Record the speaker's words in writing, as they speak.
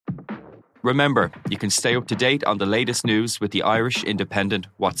Remember, you can stay up to date on the latest news with the Irish Independent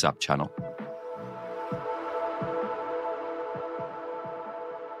WhatsApp channel.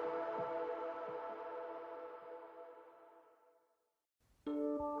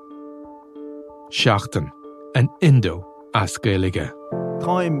 Seachtain, an Indo as Gaeilge.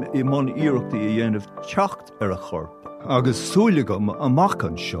 Táim I mon iireachta I dhéanamh teacht ar a chorp, agus súlagam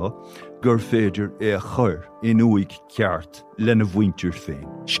amachchan seo gur féidir é a chur in uig ceart lena bhaintir féin.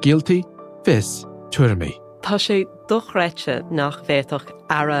 Scialtaí, fis, tuirmí. Tá sé dochreite nach bhéadach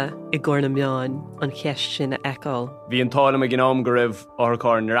ara I gcóir na meáin an cheist sin a eáil. Bhí an tálam a gnám go raibh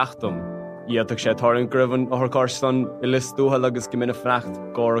áthacáir na reachtam. Iadach sé táirn go raibh an áthacáir san I list dúthal agus go minic freacht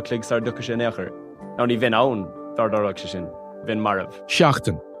gár a clig sar ducha sin éachair. Ná ní bhín ann dardarach sé sin. Bhín marabh.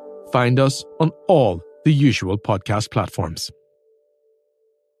 Seachtain. Find us on all the usual podcast platforms.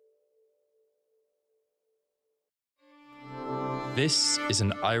 This is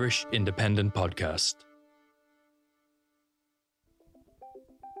an Irish Independent podcast.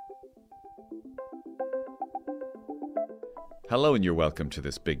 Hello and you're welcome to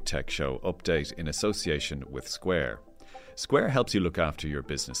this Big Tech Show update in association with Square. Square helps you look after your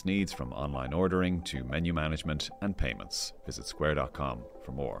business needs from online ordering to menu management and payments. Visit square.com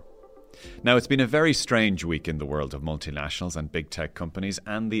for more. Now, it's been a very strange week in the world of multinationals and big tech companies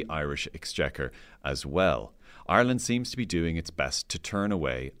and the Irish Exchequer as well. Ireland seems to be doing its best to turn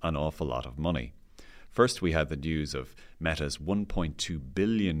away an awful lot of money. First, we had the news of Meta's €1.2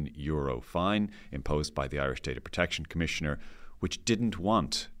 billion fine imposed by the Irish Data Protection Commissioner, which didn't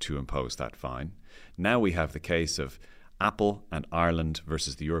want to impose that fine. Now we have the case of Apple and Ireland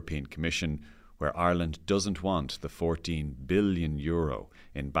versus the European Commission, where Ireland doesn't want the €14 billion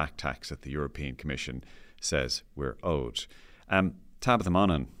in back tax that the European Commission says we're owed. Tabitha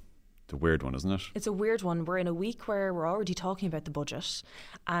Monaghan, it's a weird one, isn't it? It's a weird one. We're in a week where we're already talking about the budget,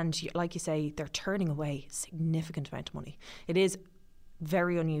 and like you say, they're turning away a significant amount of money. It is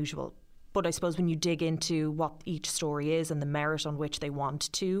very unusual. But I suppose when you dig into what each story is and the merit on which they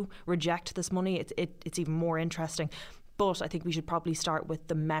want to reject this money, it's even more interesting. But I think we should probably start with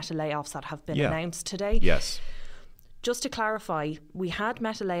the Meta layoffs that have been announced today. Yes. Just to clarify, we had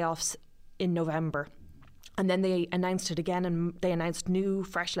Meta layoffs in November, and then they announced it again, and they announced new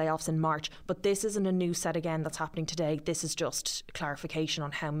fresh layoffs in March. But this isn't a new set again that's happening today. This is just clarification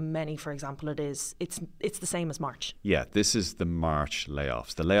on how many, for example, it is. It's the same as March. Yeah, this is the March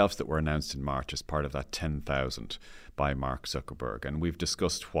layoffs. The layoffs that were announced in March as part of that 10,000 by Mark Zuckerberg. And we've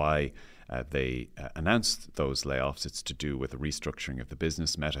discussed why they announced those layoffs. It's to do with the restructuring of the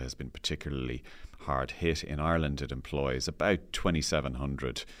business. Meta has been particularly hard hit. In Ireland, it employs about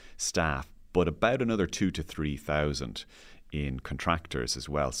 2,700 staff, but about another 2,000 to 3,000 in contractors as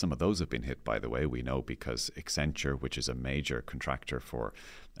well. Some of those have been hit, by the way, we know, because Accenture, which is a major contractor for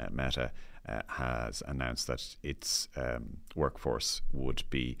Meta, has announced that its workforce would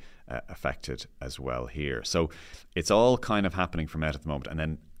be affected as well here. So it's all kind of happening for Meta at the moment. And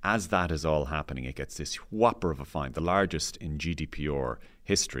then as that is all happening, it gets this whopper of a fine, the largest in GDPR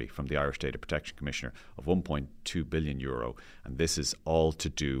history from the Irish Data Protection Commissioner, of €1.2 billion. And this is all to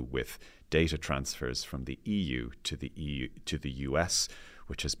do with data transfers from the EU to the US,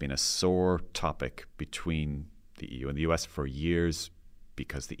 which has been a sore topic between the EU and the US for years,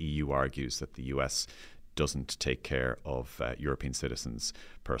 because the EU argues that the US doesn't take care of European citizens'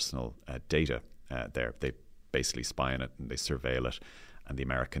 personal data there. They basically spy on it and they surveil it. And the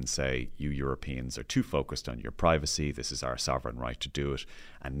Americans say, you Europeans are too focused on your privacy. This is our sovereign right to do it,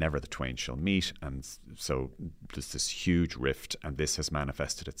 and never the twain shall meet. And so there's this huge rift, and this has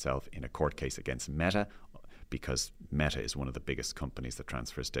manifested itself in a court case against Meta, because Meta is one of the biggest companies that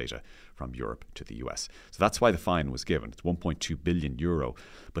transfers data from Europe to the US. So that's why the fine was given. It's €1.2 billion,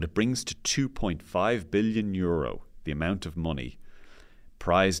 but it brings to €2.5 billion the amount of money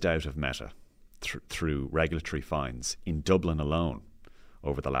prized out of Meta through regulatory fines in Dublin alone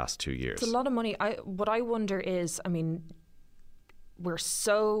over the last 2 years. It's a lot of money. What I wonder is, I mean, we're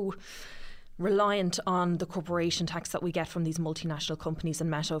so reliant on the corporation tax that we get from these multinational companies, and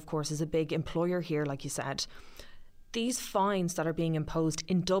Meta, of course, is a big employer here, like you said. These fines that are being imposed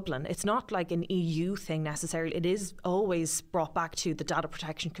in Dublin, it's not like an EU thing necessarily. It is always brought back to the Data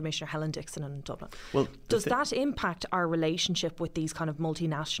Protection Commissioner, Helen Dixon, in Dublin. Well, does that impact our relationship with these kind of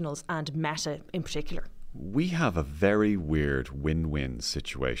multinationals and Meta in particular? We have a very weird win-win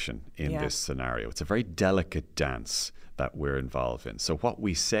situation in this scenario. It's a very delicate dance that we're involved in. So what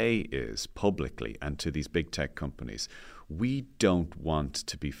we say is publicly and to these big tech companies, we don't want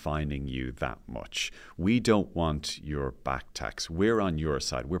to be fining you that much. We don't want your back tax. We're on your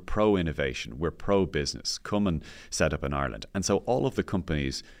side. We're pro-innovation. We're pro-business. Come and set up in Ireland. And so all of the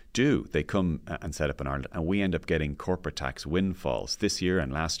companies do. They come and set up in Ireland, and we end up getting corporate tax windfalls. This year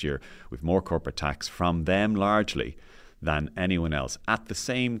and last year, we've more corporate tax from them largely than anyone else. At the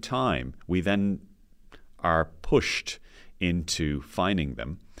same time, we then are pushed into fining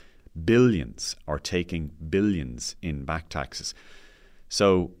them billions or taking billions in back taxes.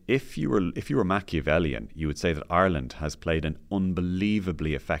 So if you were Machiavellian, you would say that Ireland has played an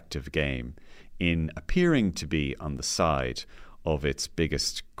unbelievably effective game in appearing to be on the side of its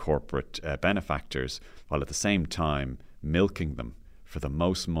biggest corporate benefactors, while at the same time milking them for the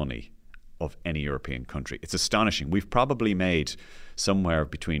most money of any European country. It's astonishing. We've probably made somewhere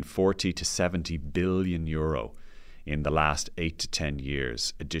between 40 to 70 billion euro in the last 8 to 10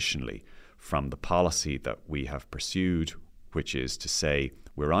 years additionally from the policy that we have pursued, which is to say,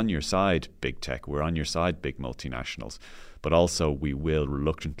 we're on your side, big tech, we're on your side, big multinationals, but also we will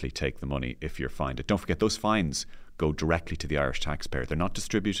reluctantly take the money if you're fined. Don't forget, those fines go directly to the Irish taxpayer. They're not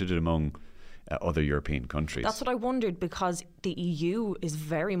distributed among other European countries. That's what I wondered, because the EU is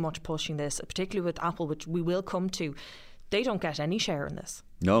very much pushing this, particularly with Apple, which we will come to. They don't get any share in this.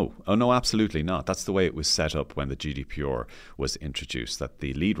 No. Oh, no, absolutely not. That's the way it was set up when the GDPR was introduced, that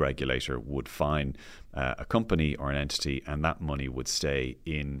the lead regulator would fine a company or an entity, and that money would stay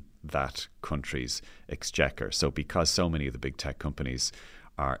in that country's exchequer. So because so many of the big tech companies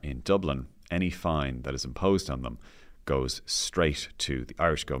are in Dublin, any fine that is imposed on them goes straight to the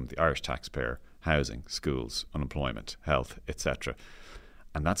Irish government, the Irish taxpayer, housing, schools, unemployment, health, etc.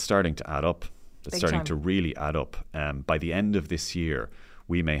 And that's starting to add up. It's starting to really add up. By the end of this year,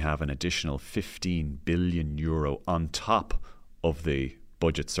 we may have an additional 15 billion euro on top of the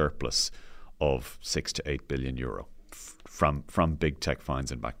budget surplus of 6 to 8 billion euro from big tech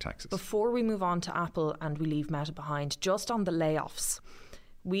fines and back taxes. Before we move on to Apple and we leave Meta behind, just on the layoffs,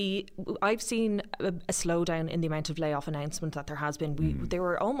 I've seen a slowdown in the amount of layoff announcement that there has been. They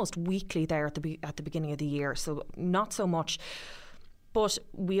were almost weekly there at the beginning of the year, so not so much. But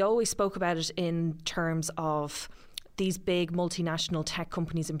we always spoke about it in terms of these big multinational tech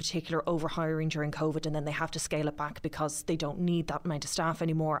companies in particular overhiring during COVID, and then they have to scale it back because they don't need that amount of staff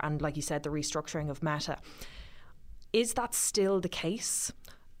anymore. And like you said, the restructuring of Meta. Is that still the case?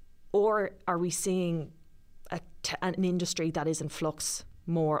 Or are we seeing an industry that is in flux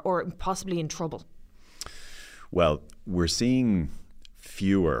more, or possibly in trouble? Well, we're seeing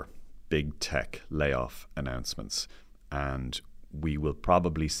fewer big tech layoff announcements, and we will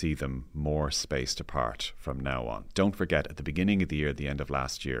probably see them more spaced apart from now on. Don't forget, at the beginning of the year, at the end of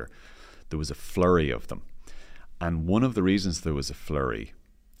last year, there was a flurry of them. And one of the reasons there was a flurry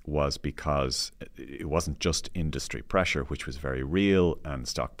was because it wasn't just industry pressure, which was very real, and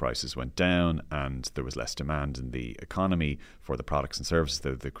stock prices went down and there was less demand in the economy for the products and services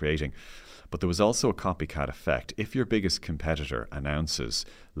that they're creating. But there was also a copycat effect. If your biggest competitor announces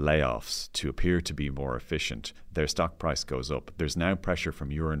layoffs to appear to be more efficient, their stock price goes up. There's now pressure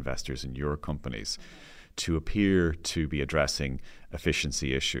from your investors in your companies to appear to be addressing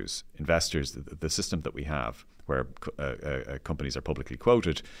efficiency issues. Investors, the system that we have, where companies are publicly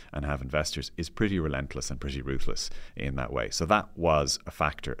quoted and have investors, is pretty relentless and pretty ruthless in that way. So that was a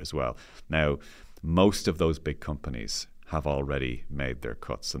factor as well. Now, most of those big companies have already made their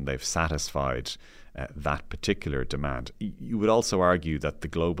cuts, and they've satisfied that particular demand. You would also argue that the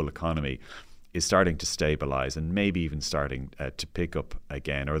global economy is starting to stabilize and maybe even starting to pick up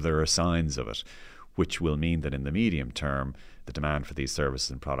again, or there are signs of it, which will mean that in the medium term, the demand for these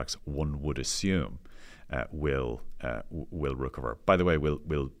services and products, one would assume, will recover. By the way,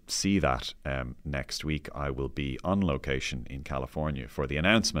 we'll see that next week. I will be on location in California for the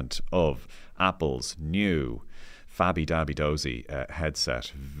announcement of Apple's new fabby-dabby-dozy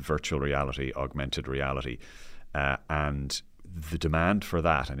headset, virtual reality, augmented reality, and the demand for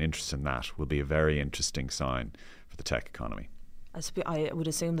that and interest in that will be a very interesting sign for the tech economy. I would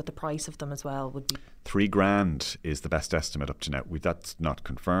assume that the price of them as well would be $3,000 is the best estimate up to now. That's not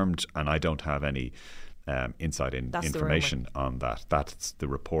confirmed, and I don't have any inside information on that. That's the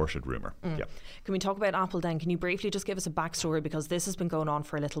reported rumour. Yeah. Can we talk about Apple then? Can you briefly just give us a backstory, because this has been going on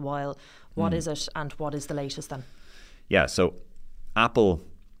for a little while. What is it, and what is the latest then? Yeah, so Apple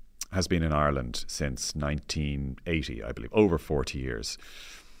has been in Ireland since 1980, I believe, over 40 years.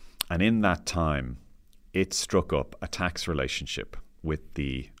 And in that time, it struck up a tax relationship with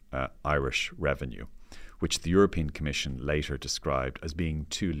the Irish revenue, which the European Commission later described as being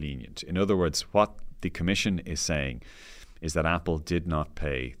too lenient. In other words, what the Commission is saying is that Apple did not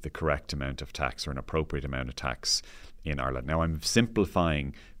pay the correct amount of tax or an appropriate amount of tax in Ireland. Now, I'm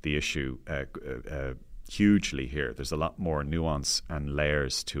simplifying the issue hugely here. There's a lot more nuance and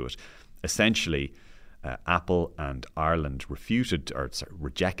layers to it. Essentially, Apple and Ireland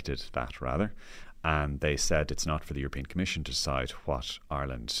rejected that rather, and they said it's not for the European Commission to decide what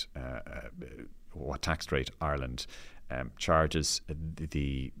tax rate Ireland charges.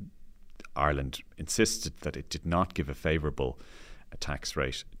 The Ireland insisted that it did not give a favourable tax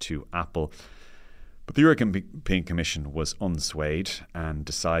rate to Apple. But the European Commission was unswayed and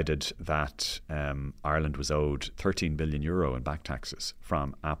decided that Ireland was owed €13 billion in back taxes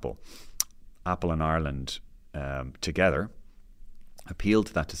from Apple. Apple and Ireland together appealed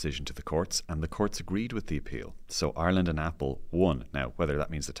that decision to the courts, and the courts agreed with the appeal. So Ireland and Apple won. Now, whether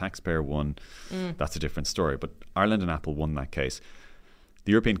that means the taxpayer won, that's a different story. But Ireland and Apple won that case.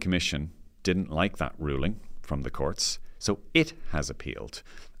 The European Commission didn't like that ruling from the courts, so it has appealed.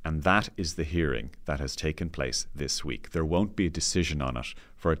 And that is the hearing that has taken place this week. There won't be a decision on it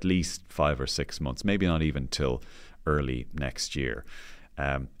for at least 5 or 6 months, maybe not even till early next year.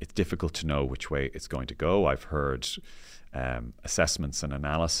 It's difficult to know which way it's going to go. I've heard assessments and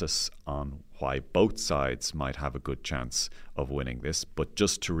analysis on why both sides might have a good chance of winning this. But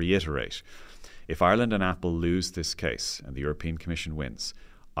just to reiterate, if Ireland and Apple lose this case and the European Commission wins,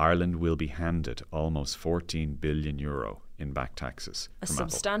 Ireland will be handed almost €14 billion in back taxes. A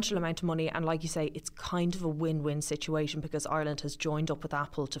substantial amount of money, and like you say, it's kind of a win-win situation because Ireland has joined up with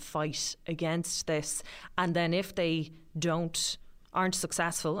Apple to fight against this, and then if they aren't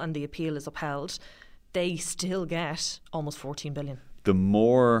successful and the appeal is upheld, they still get almost 14 billion. The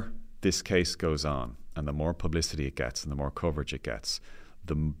more this case goes on and the more publicity it gets and the more coverage it gets,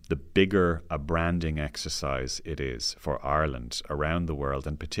 the bigger a branding exercise it is for Ireland around the world,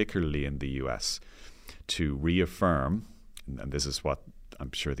 and particularly in the US, to reaffirm, and this is what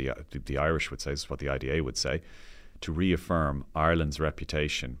I'm sure the Irish would say, this is what the IDA would say, to reaffirm Ireland's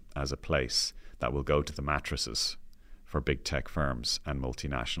reputation as a place that will go to the mattresses for big tech firms and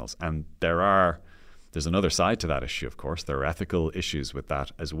multinationals. And there's another side to that issue, of course. There are ethical issues with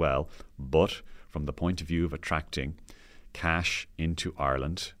that as well. But from the point of view of attracting cash into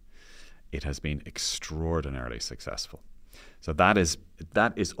Ireland, it has been extraordinarily successful. So that is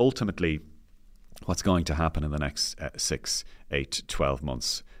ultimately what's going to happen in the next 6, 8, 12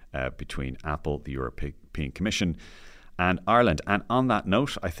 months between Apple, the European Commission, and Ireland. And on that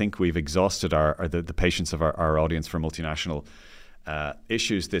note, I think we've exhausted the patience of our audience for multinational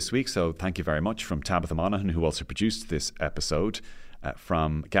issues this week. So thank you very much from Tabitha Monaghan, who also produced this episode,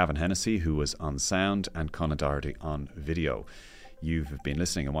 from Gavin Hennessy, who was on sound, and Conor Doherty on video. You've been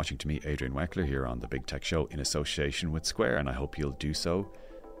listening and watching to me, Adrian Weckler, here on The Big Tech Show in association with Square, and I hope you'll do so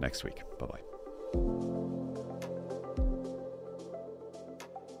next week. Bye-bye.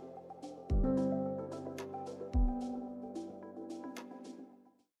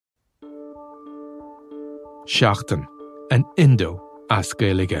 Seachtain, an Indo as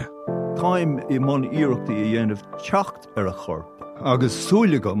Gaeilge. Táim I mon iarachtaí a dhéanamh teacht a chorp, agus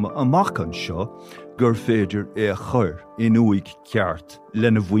súlagam amach an seo gur féidir a chur in uig ceart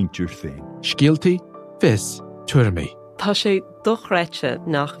lena bhaintear féin. Scialtaí, fis, tuirmí. Tá sé dochreite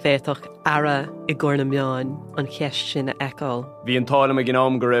nach bhéadach ara I gcóna meáin an cheist sin a eáil. Bhí an tálam a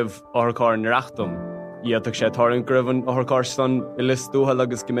gnám go raibh árchár narachtam. Íadach sé táirn go raibh an árchár san I listútha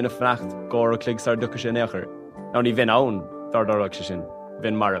agus go minic freacht gcóir a cligsar ducha sé néachar. Now ní bhín ann dardarach sé sin.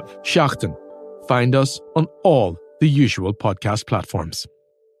 Bhín marabh. Seachtain. Find us on all the usual podcast platforms.